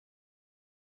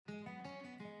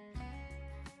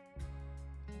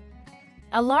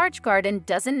A large garden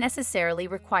doesn't necessarily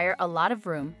require a lot of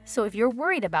room, so if you're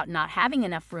worried about not having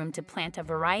enough room to plant a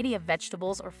variety of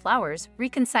vegetables or flowers,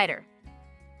 reconsider.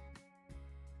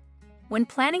 When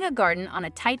planning a garden on a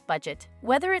tight budget,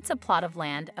 whether it's a plot of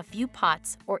land, a few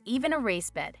pots, or even a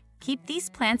raised bed, keep these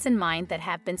plants in mind that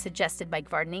have been suggested by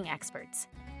gardening experts.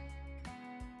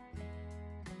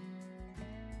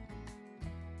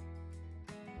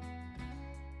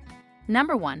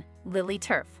 Number 1. Lily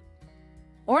turf.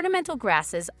 Ornamental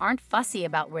grasses aren't fussy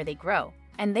about where they grow,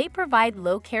 and they provide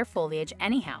low-care foliage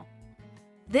anyhow.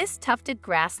 This tufted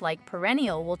grass-like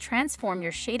perennial will transform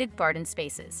your shaded garden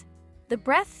spaces. The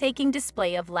breathtaking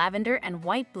display of lavender and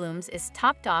white blooms is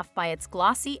topped off by its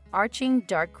glossy, arching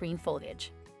dark green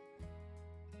foliage.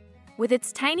 With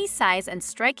its tiny size and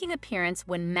striking appearance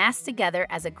when massed together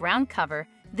as a ground cover,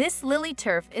 this lily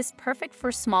turf is perfect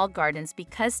for small gardens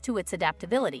because of its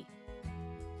adaptability.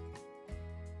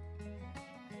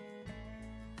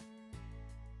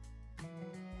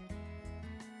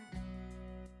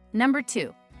 Number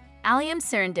 2. Allium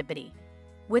Serendipity.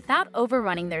 Without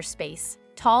overrunning their space,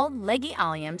 tall, leggy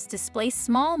alliums display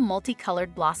small,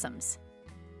 multicolored blossoms.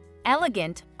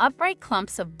 Elegant, upright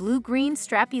clumps of blue-green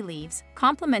strappy leaves,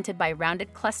 complemented by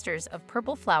rounded clusters of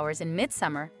purple flowers in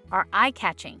midsummer, are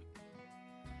eye-catching.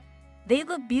 They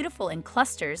look beautiful in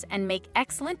clusters and make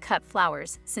excellent cut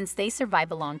flowers since they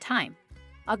survive a long time.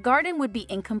 A garden would be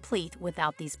incomplete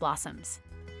without these blossoms.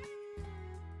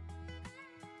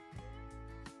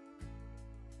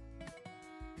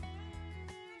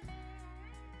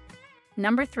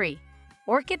 Number 3.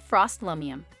 Orchid Frost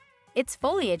Lamium. Its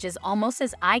foliage is almost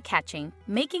as eye-catching,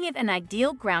 making it an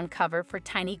ideal ground cover for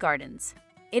tiny gardens.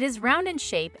 It is round in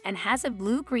shape and has a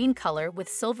blue-green color with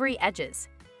silvery edges.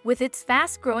 With its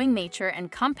fast-growing nature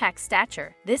and compact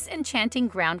stature, this enchanting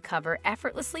ground cover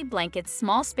effortlessly blankets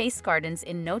small space gardens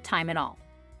in no time at all.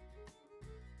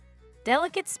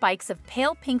 Delicate spikes of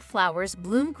pale pink flowers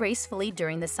bloom gracefully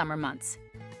during the summer months.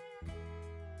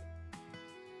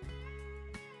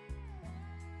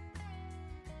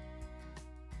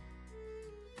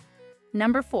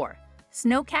 Number 4.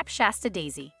 Snowcap Shasta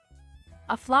Daisy.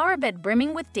 A flower bed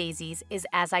brimming with daisies is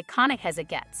as iconic as it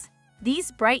gets.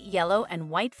 These bright yellow and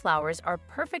white flowers are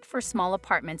perfect for small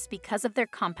apartments because of their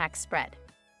compact spread.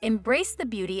 Embrace the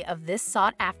beauty of this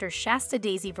sought-after Shasta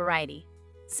daisy variety.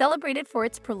 Celebrated for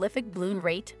its prolific bloom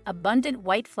rate, abundant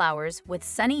white flowers with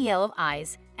sunny yellow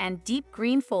eyes, and deep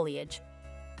green foliage.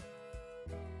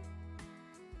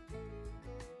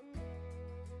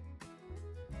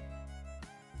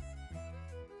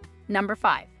 Number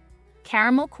 5.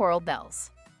 Caramel Coral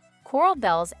Bells. Coral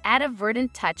bells add a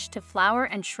verdant touch to flower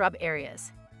and shrub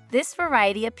areas. This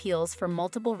variety appeals for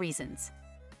multiple reasons.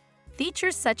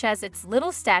 Features such as its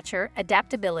little stature,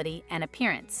 adaptability, and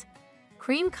appearance.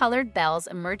 Cream-colored bells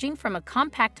emerging from a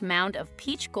compact mound of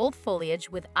peach gold foliage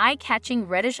with eye-catching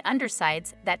reddish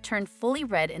undersides that turn fully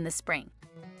red in the spring.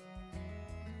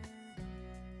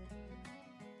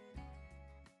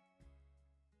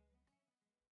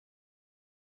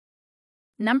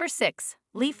 Number 6.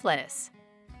 Leaf lettuce.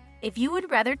 If you would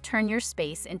rather turn your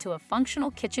space into a functional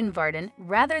kitchen garden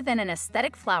rather than an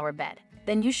aesthetic flower bed,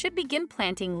 then you should begin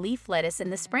planting leaf lettuce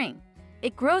in the spring.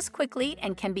 It grows quickly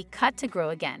and can be cut to grow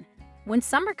again. When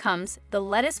summer comes, the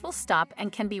lettuce will stop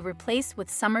and can be replaced with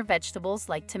summer vegetables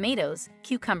like tomatoes,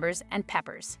 cucumbers, and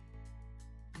peppers.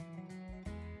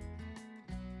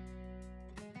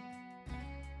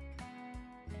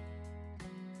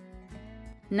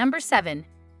 Number 7.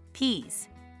 Peas.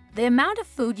 The amount of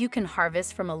food you can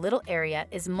harvest from a little area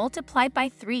is multiplied by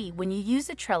 3 when you use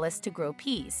a trellis to grow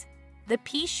peas. The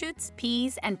pea shoots,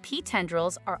 peas, and pea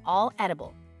tendrils are all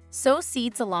edible. Sow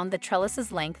seeds along the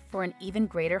trellis's length for an even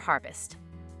greater harvest.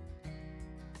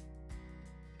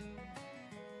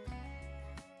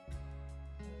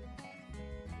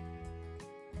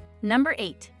 Number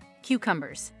 8.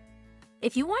 Cucumbers.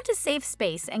 If you want to save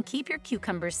space and keep your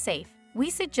cucumbers safe, we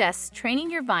suggest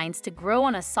training your vines to grow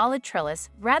on a solid trellis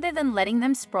rather than letting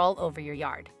them sprawl over your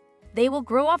yard. They will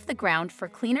grow off the ground for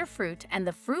cleaner fruit and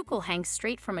the fruit will hang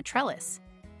straight from a trellis.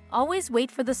 Always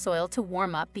wait for the soil to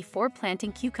warm up before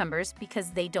planting cucumbers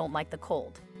because they don't like the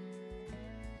cold.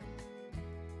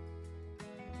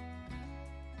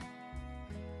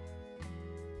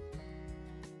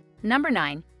 Number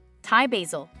 9. Thai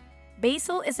basil.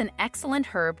 Basil is an excellent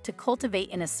herb to cultivate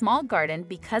in a small garden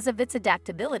because of its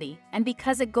adaptability and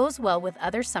because it goes well with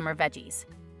other summer veggies.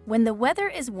 When the weather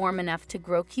is warm enough to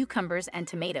grow cucumbers and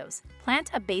tomatoes, plant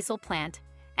a basil plant,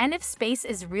 and if space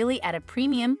is really at a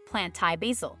premium, plant Thai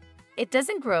basil. It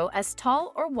doesn't grow as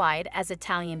tall or wide as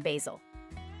Italian basil.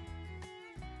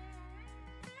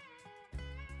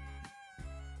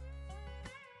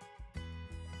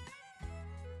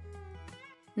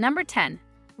 Number 10.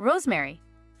 Rosemary.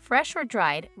 Fresh or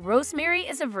dried, rosemary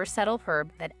is a versatile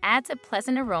herb that adds a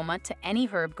pleasant aroma to any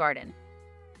herb garden.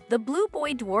 The Blue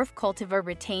Boy dwarf cultivar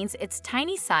retains its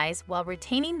tiny size while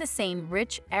retaining the same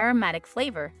rich, aromatic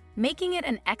flavor, making it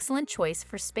an excellent choice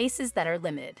for spaces that are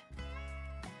limited.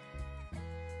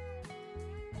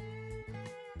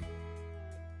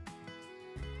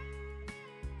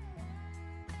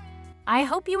 I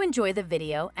hope you enjoy the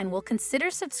video and will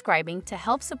consider subscribing to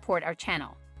help support our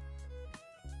channel.